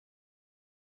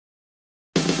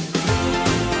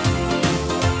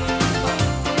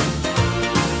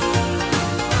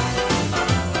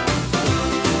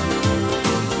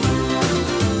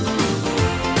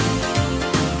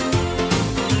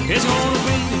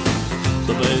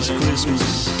the best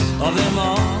Christmas of them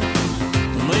all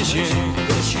this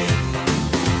year.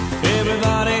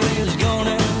 Everybody's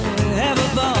gonna have a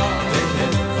ball.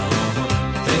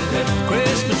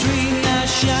 Christmas tree are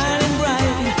shining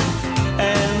bright,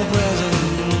 and the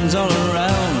presents all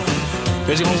around.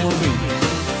 It's gonna be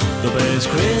the best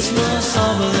Christmas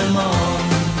of them all.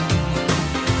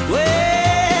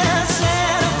 Well,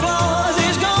 Santa Claus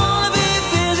is gonna be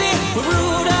busy with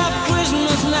Rudolph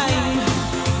Christmas night.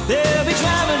 They'll be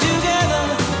traveling together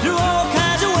through all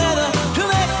kinds of weather to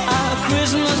make our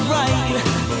Christmas bright.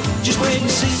 Just wait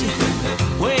and see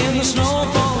when the snow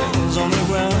falls on the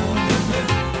ground.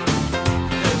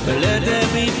 Let there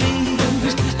be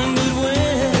peace and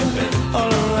goodwill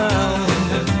all around.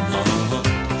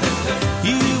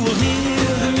 You will hear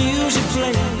the music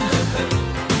play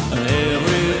and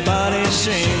everybody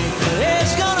sing.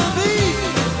 It's gonna be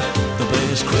the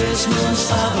best Christmas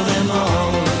of them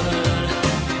all.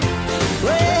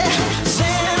 Well,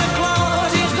 Santa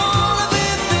Claus is gonna be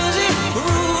busy with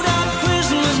Rudolph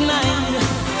Christmas night.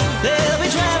 They'll be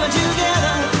traveling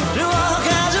together through all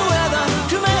kinds of weather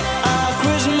to make our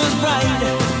Christmas bright.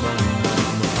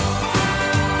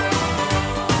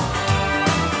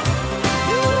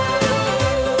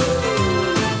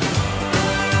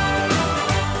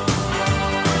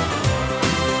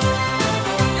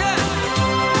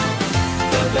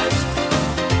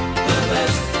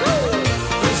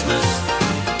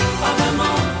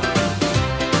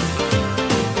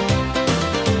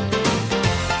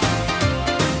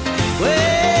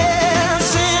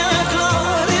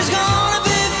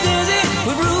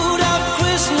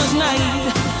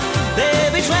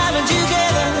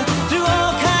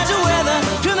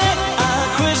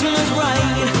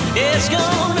 It's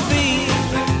gonna be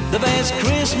the best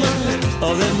Christmas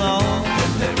of them all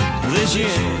this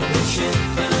year.